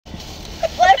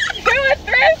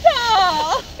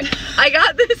I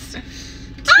got this tin.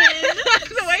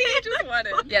 The way you just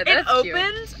wanted. Yeah, that's it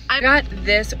opens. I got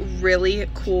this really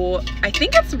cool, I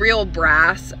think it's real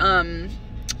brass,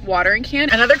 watering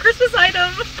can. Another Christmas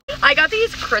item. I got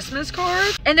these Christmas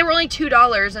cards and they were only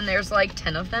 $2 and there's like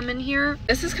 10 of them in here.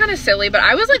 This is kind of silly, but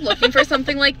I was like looking for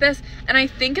something like this, and I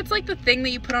think it's like the thing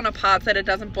that you put on a pot so that it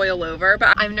doesn't boil over,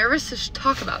 but I'm nervous to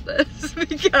talk about this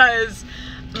because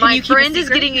my friend is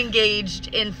getting engaged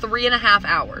in 3.5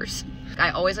 hours.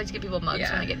 I always like to give people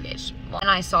mugs when I get engaged. And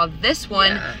I saw this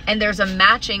one, and there's a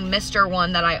matching Mr.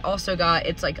 one that I also got.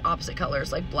 It's like opposite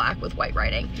colors, like black with white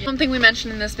writing. Something we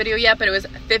mentioned in this video yet, but it was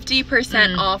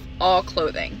 50% off all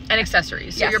clothing. And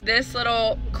accessories. So this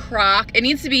little crock,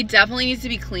 it definitely needs to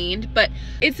be cleaned, but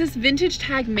it's this vintage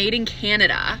tag made in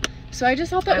Canada. So I just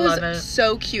thought that was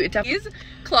so cute. It definitely is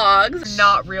clogs.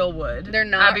 Not real wood. They're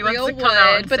not real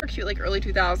wood, but they're cute, like early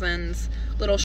 2000s.